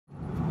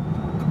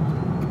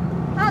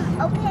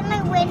Open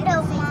my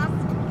window, Mom.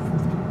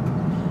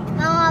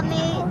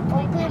 Mommy,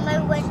 open my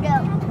window.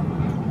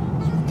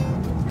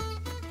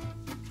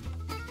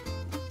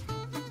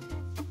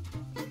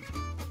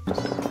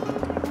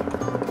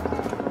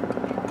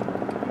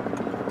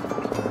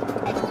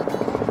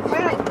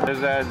 There's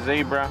that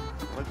zebra.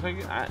 Looks like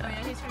oh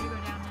yeah, he's trying to go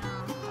down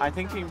now. I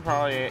think he's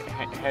probably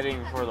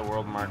heading for the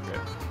world market.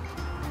 Okay,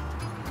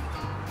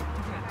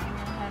 I'm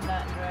gonna head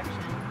that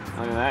direction.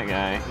 Look at that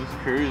guy. He's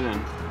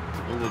cruising.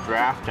 There's a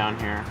draft down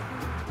here.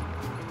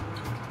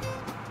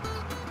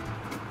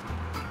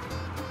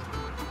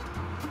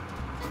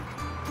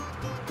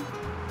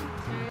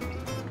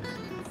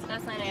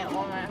 That's landing at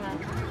Walmart, huh?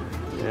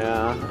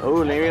 Yeah.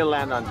 Oh, maybe it'll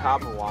land on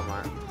top of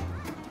Walmart.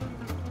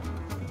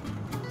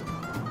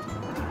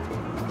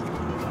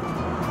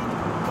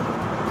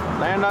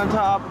 Land on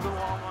top of the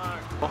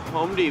Walmart. Oh,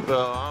 Home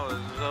Depot. I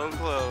was so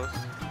close.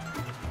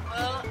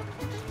 Well,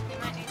 he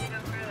might need to go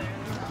further.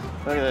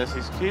 Look at this.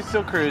 He's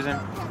still cruising.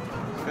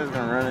 This guy's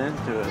gonna run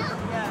into us.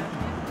 Yeah.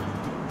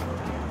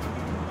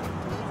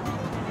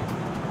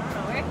 I don't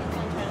know where he's gonna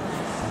try to land.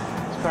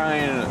 He's probably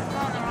in He's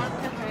going the wrong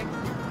country.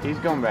 He's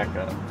going back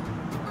up.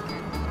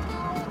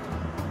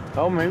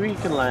 Oh, maybe he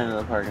can land in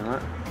the parking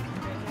lot.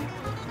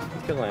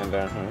 He could land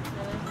down here.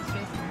 Yeah, there's a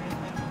space and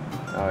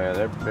everything. Oh yeah,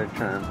 they're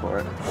trying for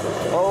it.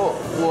 Oh,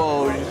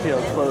 whoa! Did you see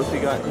how close he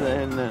got to the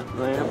end of that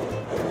lamp?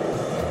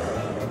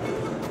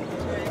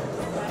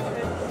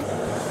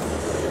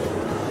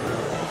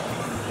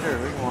 Sure,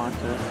 we can watch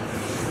this.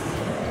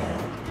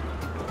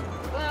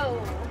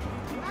 Whoa!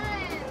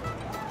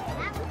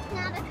 That was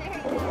not a very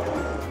good.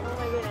 Oh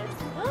my goodness.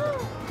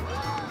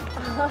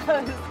 Oh,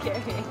 that was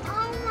scary.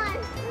 Oh my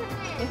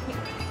goodness.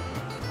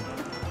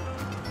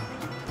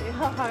 See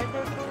how hard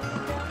they're pulling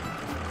it down?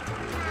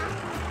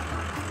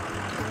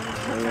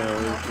 Oh, yeah,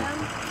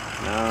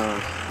 no,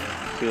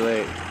 too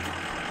late.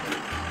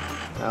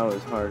 That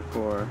was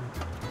hardcore.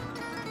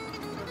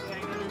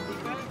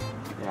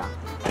 Yeah.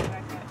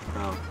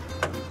 Oh.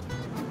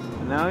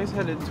 And now he's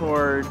headed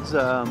towards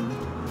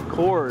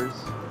Coors.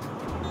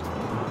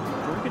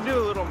 We could do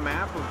a little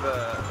map of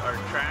our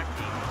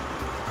tracking.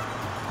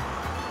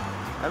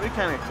 That'd be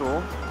kind of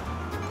cool.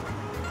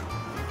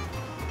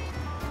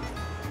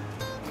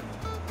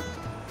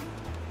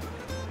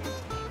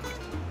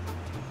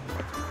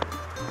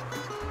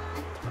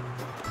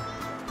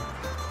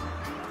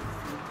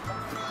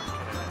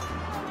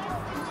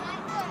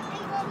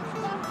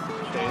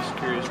 Chase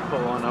crew's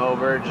pulling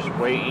over, just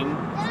waiting.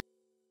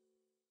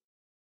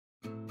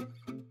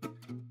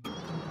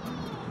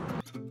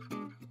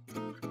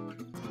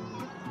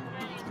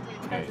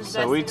 Okay,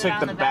 so we took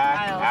the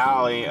back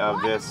alley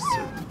of this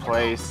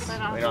place.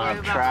 We don't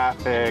have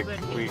traffic.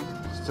 We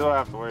still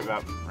have to worry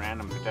about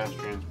random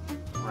pedestrians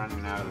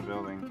running out of the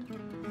building,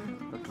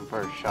 looking for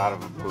a shot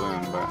of a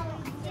balloon, but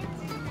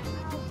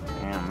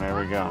damn, there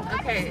we go.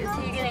 Okay, is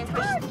he getting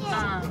pushed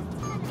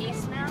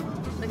east now?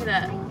 Look at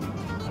that.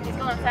 He's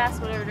going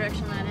fast whatever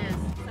direction that is.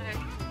 Okay.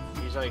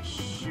 He's like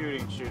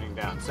shooting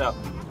down. So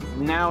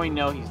now we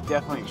know he's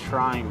definitely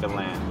trying to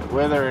land.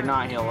 Whether or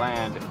not he'll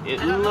land,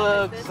 it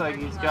looks like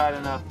he's got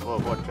enough. Whoa,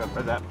 watch out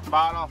for that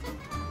bottle.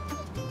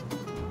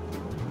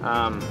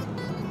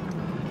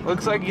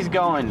 Looks like he's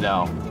going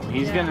though.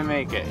 He's gonna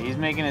make it. He's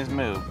making his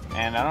move,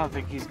 and I don't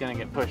think he's gonna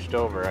get pushed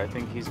over. I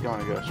think he's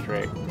gonna go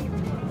straight.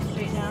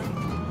 Straight down?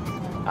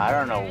 I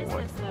don't know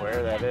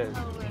where that is.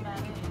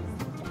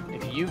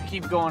 If you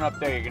keep going up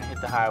there, you're gonna hit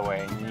the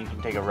highway, and then you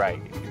can take a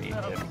right if you need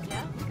to.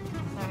 Yeah?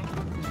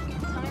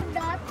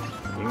 Sorry.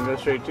 You can go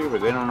straight too,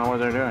 but they don't know what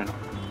they're doing.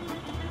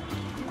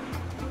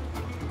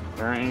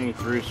 There aren't any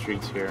through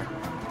streets here.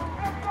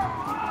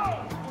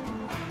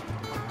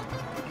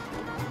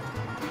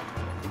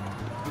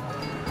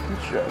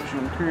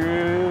 Construction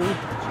crew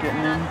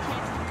getting in.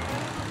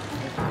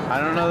 I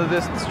don't know that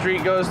this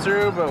street goes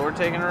through, but we're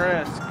taking a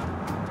risk.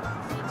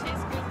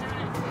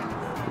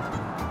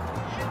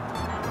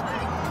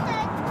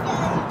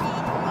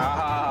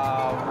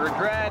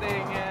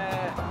 Regretting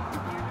it.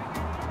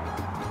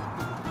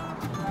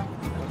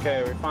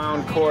 Okay, we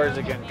found Coors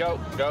again. Go.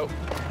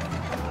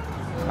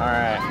 All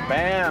right,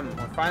 bam.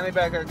 We're finally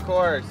back at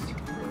Coors.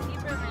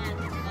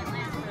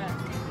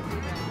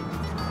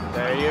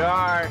 There you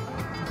are.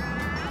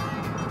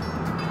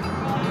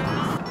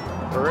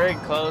 We're very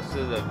close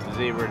to the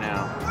zebra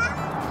now.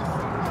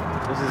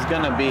 This is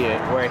gonna be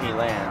it where he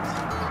lands.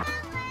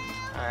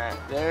 All right,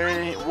 there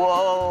he,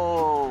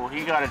 whoa,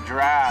 he got a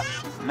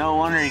draft. No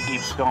wonder he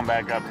keeps going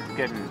back up.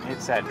 He's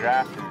hits that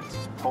draft and it's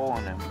just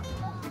pulling him.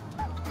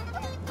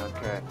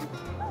 Okay.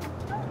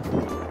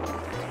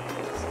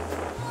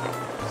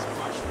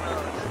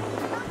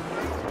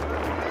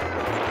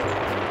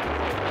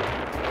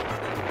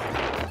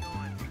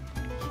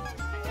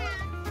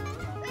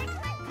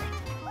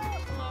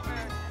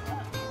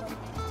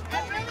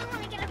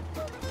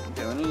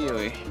 Doing a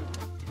Yui.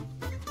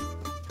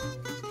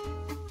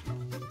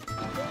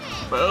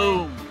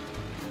 Boom.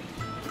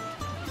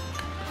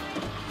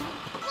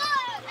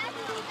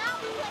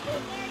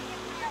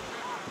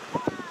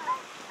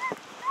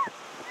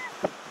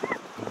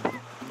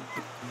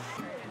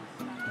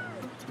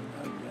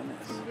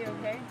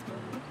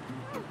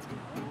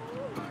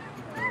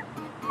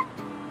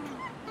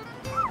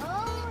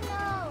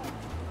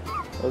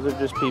 Those are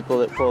just people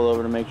that pull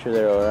over to make sure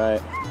they're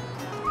alright.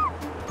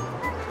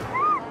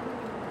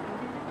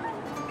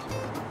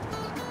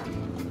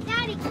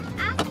 Daddy,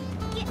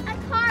 get a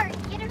card.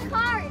 Get a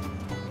card.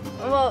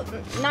 Well,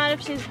 not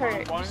if she's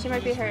hurt. She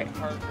might be hurt.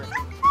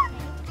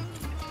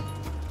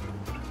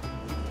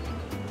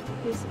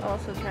 He's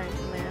also trying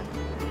to land.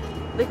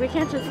 Like, we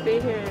can't just be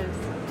here.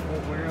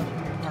 Where else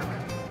can you park?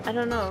 I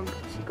don't know.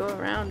 Should go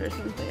around or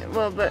something.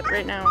 Well, but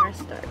right now we're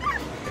stuck.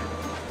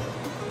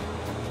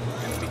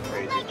 That'd be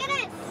crazy. Look at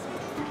it.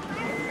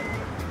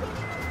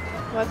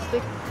 Watch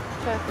the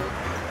traffic.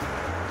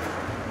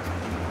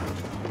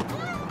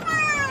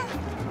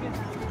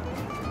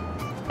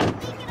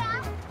 Take it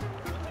out.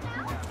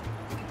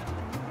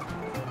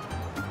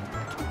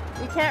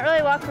 You can't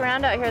really walk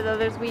around out here though.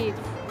 There's weeds.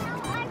 No,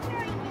 I'm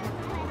throwing it.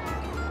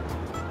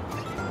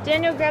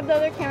 Daniel, grab the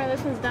other camera.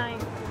 This one's dying.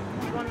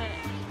 1 minute.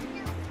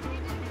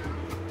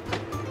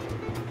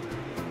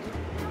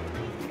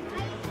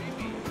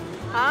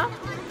 Huh?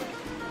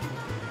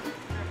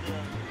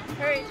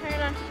 Hurry, turn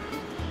it on.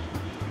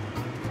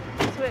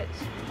 Switch.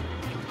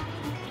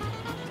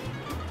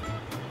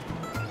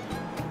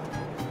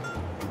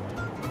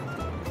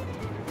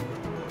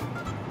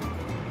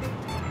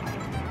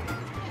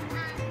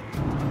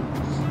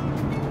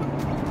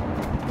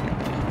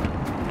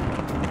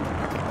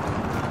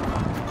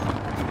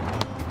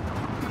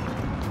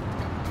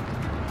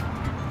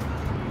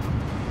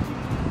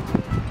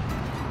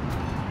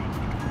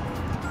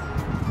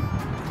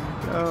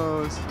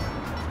 Goes.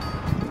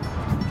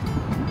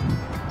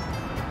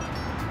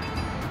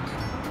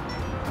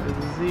 There's a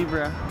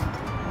zebra.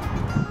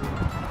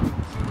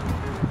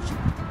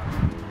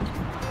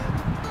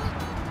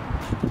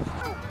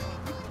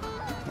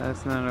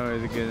 That's not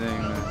always a good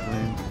thing,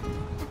 Leslie.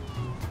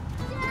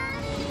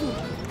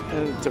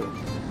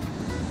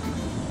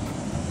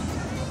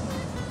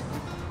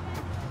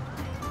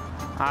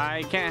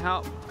 I can't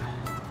help.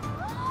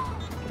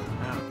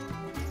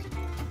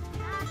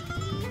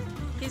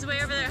 He's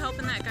way over there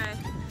helping that guy.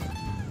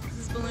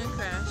 His balloon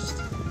crashed.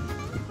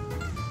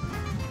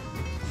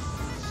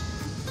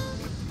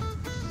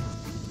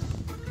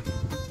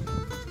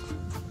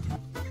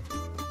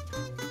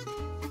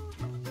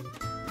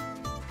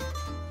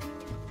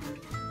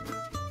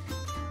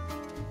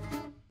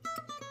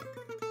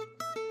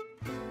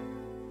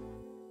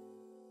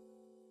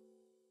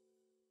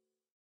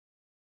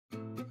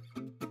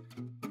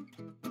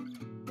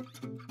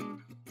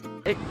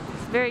 It's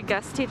very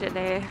gusty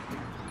today.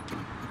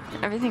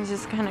 Everything's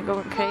just kind of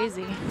going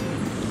crazy.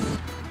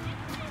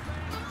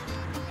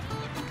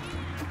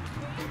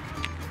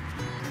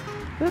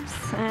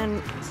 Oops,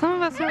 and some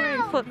of us are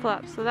wearing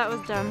flip-flops, so that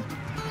was dumb.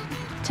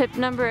 Tip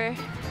number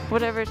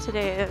whatever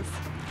today is.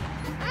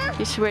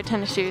 You should wear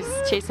tennis shoes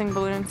chasing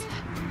balloons.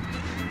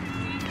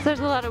 'Cause there's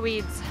a lot of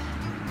weeds.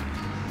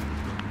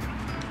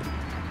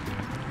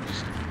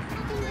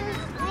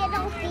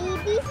 Little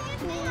baby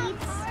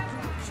needs.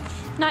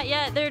 Not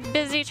yet, they're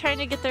busy trying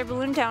to get their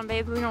balloon down,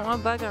 babe. We don't want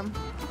to bug them.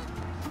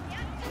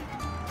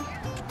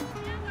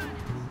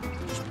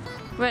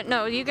 But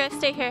no, you guys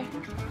stay here,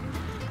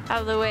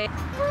 out of the way.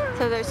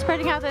 So they're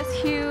spreading out this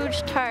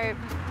huge tarp,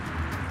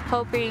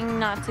 hoping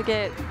not to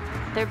get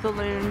their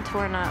balloon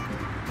torn up.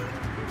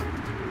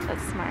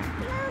 That's smart.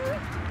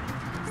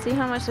 See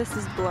how much this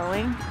is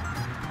blowing?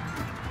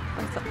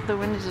 The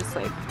wind is just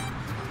like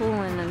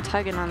pulling and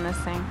tugging on this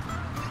thing.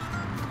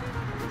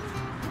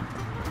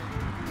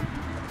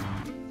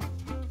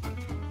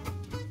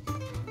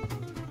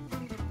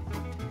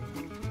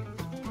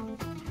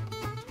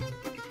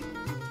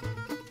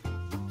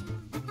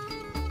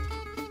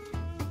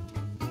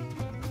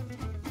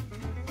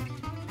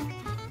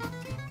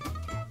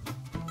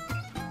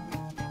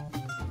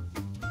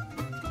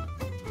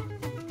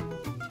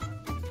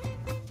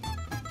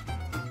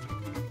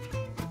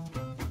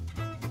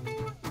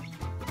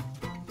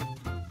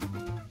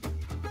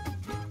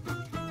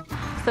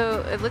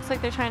 So it looks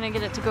like they're trying to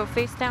get it to go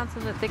face down so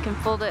that they can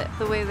fold it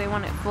the way they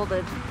want it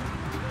folded.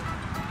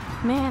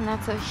 Man,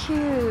 that's a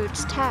huge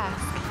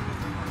task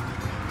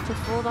to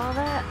fold all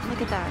that.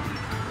 Look at that.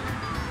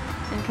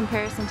 In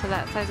comparison to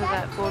that size of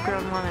that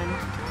full-grown woman.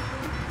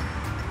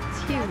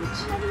 It's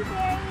huge.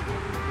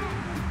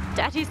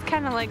 Daddy's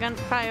kind of like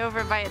probably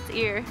over by its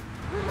ear.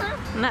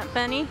 Isn't that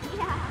funny?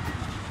 Yeah.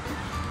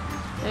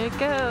 There it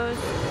goes.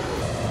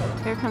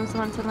 Here comes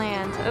one to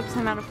land. Oops,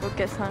 I'm out of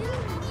focus, huh?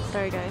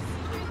 Sorry, guys.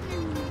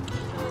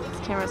 This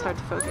camera's hard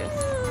to focus.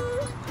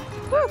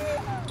 Woo!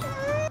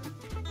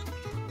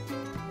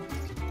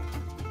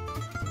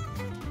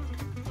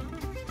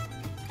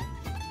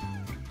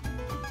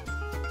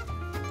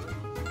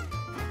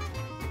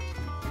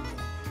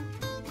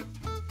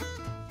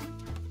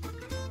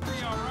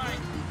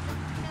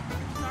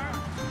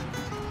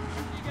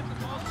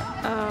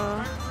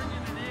 Oh,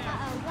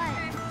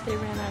 they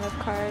ran out of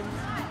cards.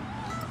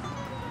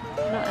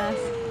 Don't ask,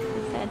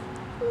 he said.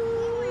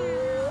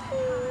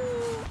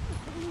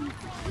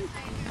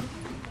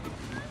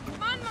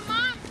 Come on,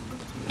 Mama.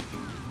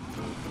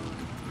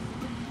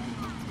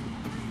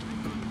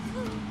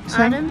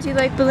 Autumn, do you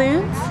like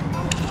balloons?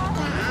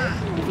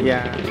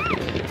 Yeah.